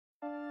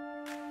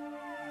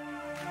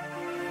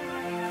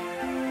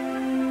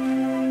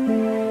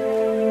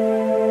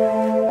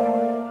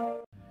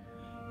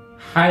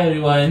Hi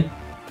everyone!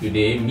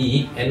 Today,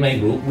 me and my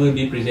group will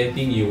be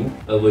presenting you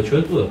a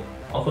virtual tour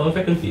of our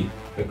faculty,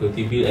 Built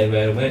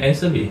Environment and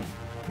Survey.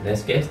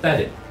 Let's get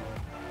started.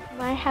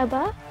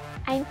 Marhaba,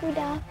 I'm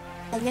Huda.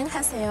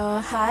 Annyeonghaseyo.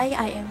 Hi,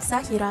 I am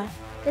Sakira.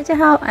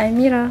 Dajahaw, I'm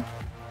Mira.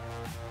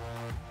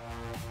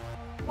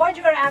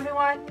 Bonjour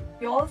everyone,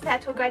 we all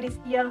set tour guide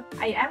is here.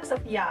 I am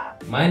Sophia.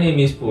 My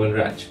name is Puan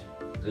Raj.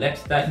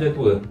 Let's start the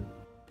tour.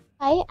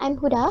 Hi, I'm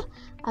Huda.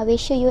 I will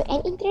show you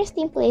an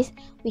interesting place,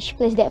 which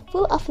place that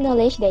full of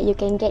knowledge that you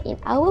can get in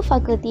our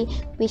faculty,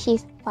 which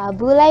is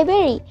Fabu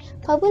Library.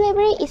 Fabu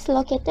Library is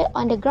located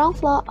on the ground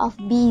floor of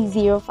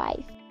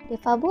B05. The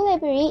Fabu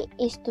Library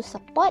is to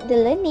support the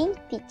learning,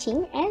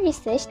 teaching, and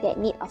research that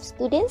need of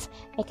students,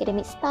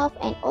 academic staff,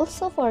 and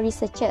also for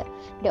researcher.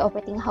 The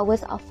operating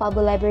hours of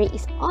Fabu Library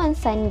is on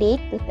Sunday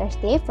to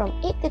Thursday from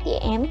 8:30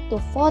 am to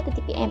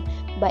 4:30 pm,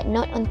 but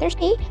not on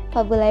Thursday.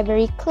 Fabu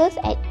Library closes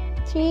at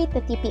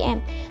 3:30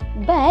 pm.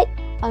 But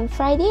on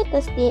Friday,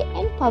 Thursday,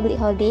 and public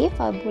holiday,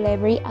 Fabu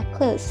Library are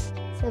closed.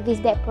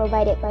 Service that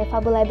provided by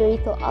Fabu Library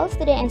to all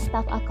student and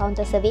staff are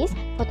counter service,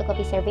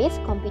 photocopy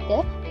service, computer,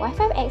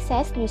 Wi-Fi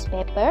access,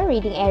 newspaper,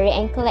 reading area,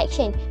 and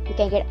collection. You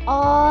can get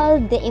all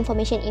the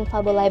information in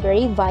Fabu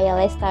Library via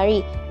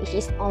Lestari, which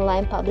is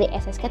online public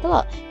access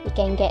catalog. You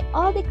can get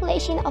all the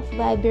collection of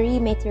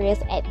library materials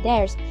at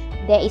theirs.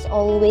 There is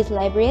always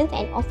librarians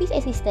and office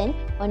assistant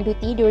on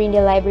duty during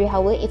the library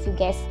hour. If you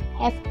guys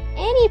have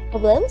any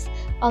problems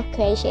or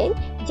questions,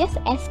 just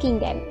asking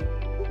them.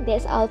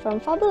 That's all from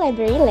Fabu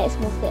Library. Let's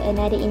move to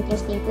another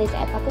interesting place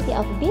at Faculty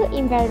of Built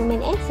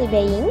Environment and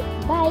Surveying.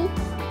 Bye!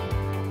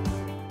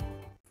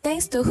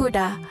 Thanks to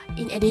Huda.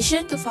 In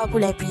addition to Fabu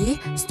Library,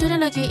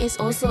 Student Lagi is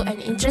also an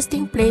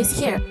interesting place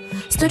here.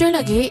 Student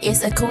Lagi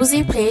is a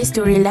cozy place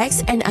to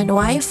relax and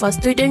unwind for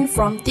students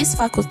from this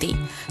faculty.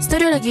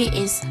 Student Lagi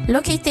is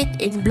located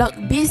in Block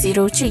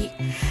B03.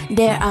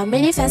 There are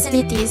many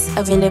facilities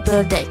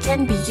available that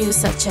can be used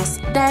such as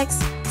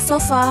desks,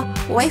 sofa,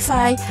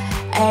 Wi-Fi,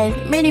 and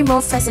many more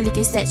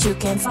facilities that you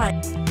can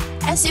find.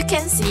 As you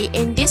can see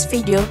in this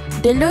video,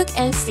 the look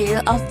and feel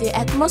of the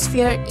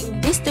atmosphere in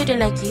this Student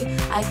Lagi,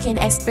 I can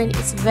explain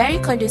it's very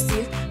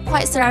conducive,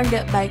 quite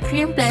surrounded by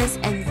green plants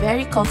and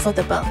very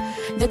comfortable.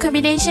 The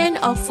combination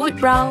of wood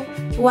brown,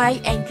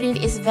 white and green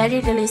is very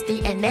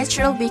realistic and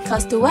natural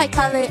because the white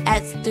color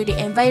adds to the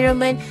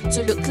environment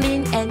to look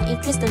clean and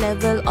increase the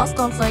level of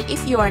comfort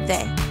if you are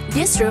there.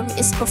 This room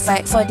is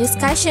perfect for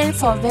discussion,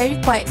 for very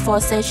quiet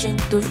for session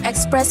to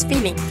express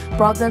feeling,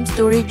 problems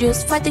to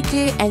reduce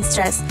fatigue and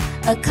stress.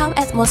 A calm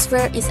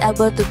atmosphere is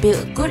able to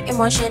build good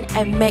emotion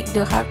and make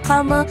the heart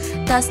calmer,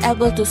 thus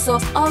able to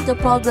solve all the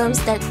problems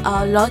that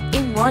are locked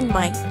in one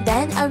mind.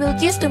 Then I will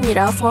give to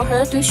Mira for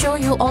her to show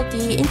you all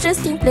the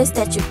interesting places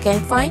that you can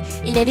find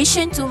in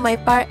addition to my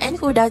part and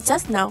Huda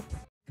just now.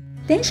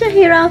 Thanks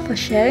Shahira for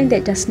sharing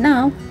that just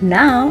now.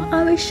 Now,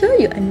 I will show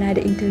you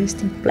another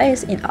interesting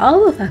place in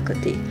our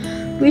faculty,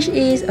 which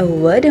is a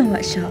wooden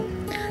workshop.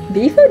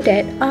 Before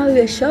that, I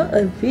will show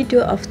a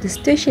video of the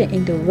station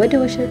in the wooden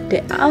workshop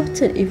that are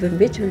often even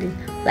virtually.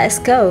 Let's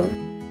go!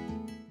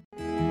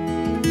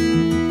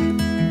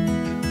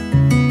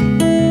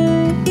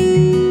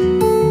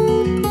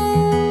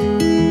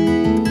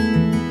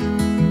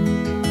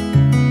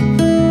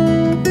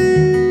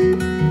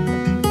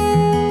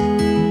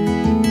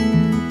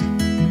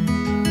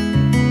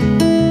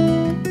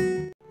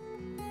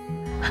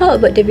 How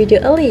about the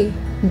video early?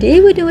 The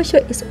wooden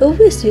workshop is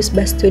always used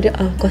by students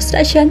of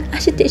construction,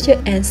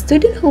 architecture, and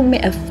students who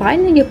make a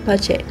final year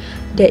project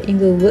that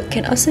involve work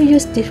can also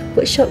use this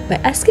workshop by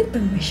asking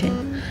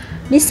permission.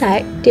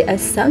 Beside, there are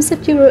some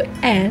safety rules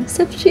and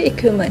safety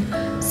equipment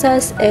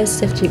such as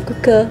safety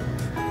cooker,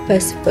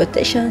 first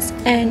protections,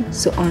 and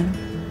so on.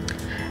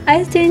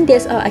 I think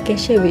that's all I can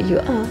share with you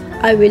all.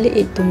 I will leave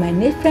it to my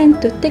next friend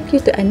to take you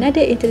to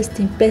another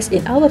interesting place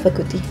in our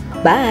faculty.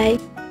 Bye!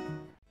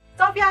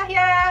 Sophia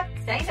here!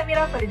 Thanks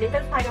Amira for the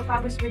latest side of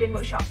Fabu's wooden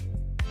workshop.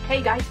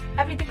 Hey guys,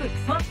 everything good,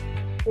 huh?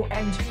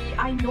 OMG,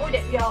 I know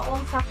that we are all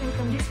suffering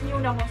from this new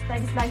normal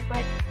studies life,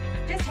 but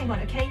just hang on,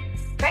 okay?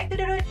 Back to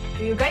the root.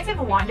 Do you guys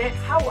ever wondered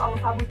how our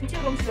Fabu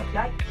teaching rooms look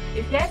like?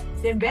 If yes,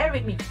 then bear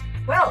with me.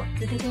 Well,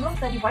 the teaching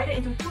rooms are divided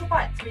into two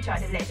parts, which are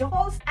the lecture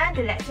halls and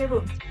the lecture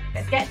rooms.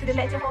 Let's get to the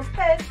lecture halls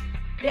first.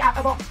 There are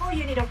about 4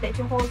 units of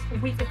lecture halls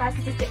with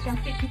capacities that can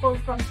fit people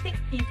from 60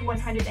 to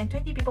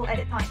 120 people at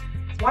a time.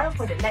 While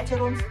for the lecture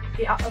rooms,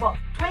 there are about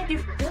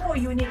 24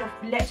 units of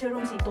lecture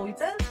rooms in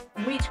total,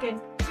 which can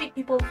fit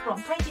people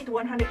from 20 to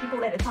 100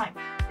 people at a time.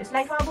 Just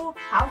like Fabu,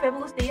 how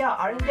fabulous they are,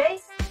 aren't they?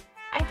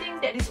 I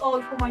think that is all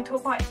for my tour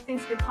part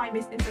since the time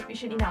is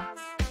insufficient enough.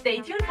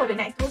 Stay tuned for the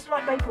next tour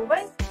slot by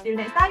Proven. Till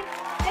next time,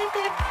 stay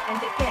safe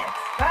and take care.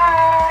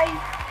 Bye!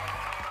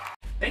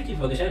 Thank you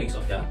for the sharing,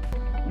 Sophia.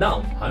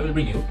 Now, I will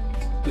bring you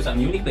to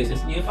some unique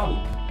places near Fabu.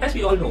 As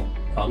we all know,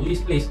 Fabu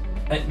is placed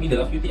at middle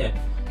of UTM.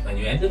 When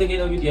you enter the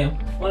gate of UTM,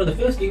 one of the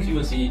first things you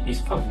will see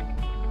is Fabu.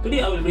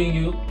 Today I will bring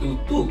you to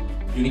two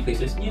unique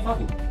places near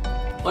Fabu.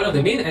 One of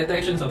the main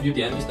attractions of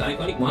UTM is the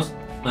iconic mosque,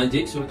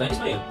 Masjid Sultan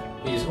Ismail,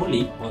 which is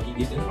only walking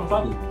distance from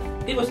Fabu.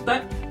 It was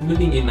started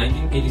building in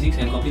 1986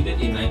 and completed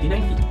in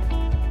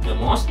 1990. The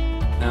mosque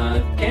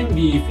can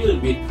be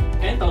filled with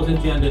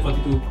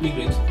 10,342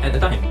 pilgrims at a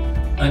time.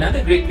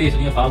 Another great place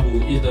near Fabu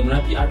is the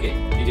Meranti Arcade,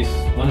 which is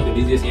one of the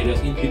busiest areas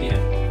in UTM.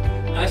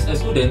 As a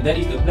student, that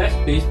is the best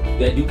place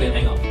that you can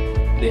hang out.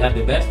 They have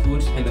the best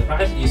foods and the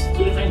price is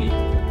student friendly.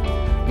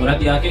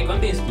 Meranti Arcade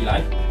contains Tea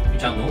Life,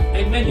 Pichangno,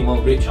 and many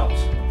more great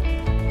shops.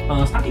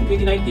 Starting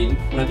 2019,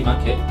 Meranti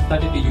Market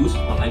started to use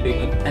online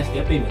payment as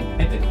their payment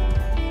method.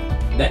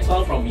 That's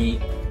all from me.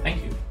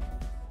 Thank you.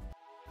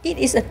 It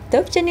is a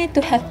tough journey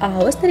to have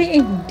our study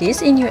in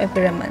this new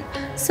environment.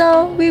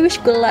 So we wish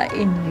good luck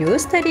in your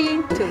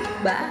studying too.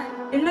 Bye.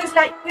 It looks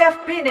like we have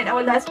been at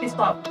our last pit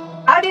stop.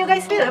 How do you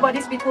guys feel about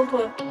this beautiful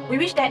tour? We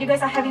wish that you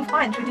guys are having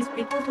fun through this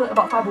beautiful tour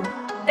about Fabu.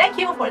 Thank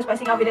you for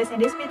spacing out with us in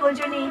this beautiful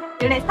journey.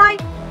 Till next time,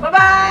 bye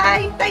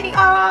bye! Signing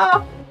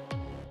off!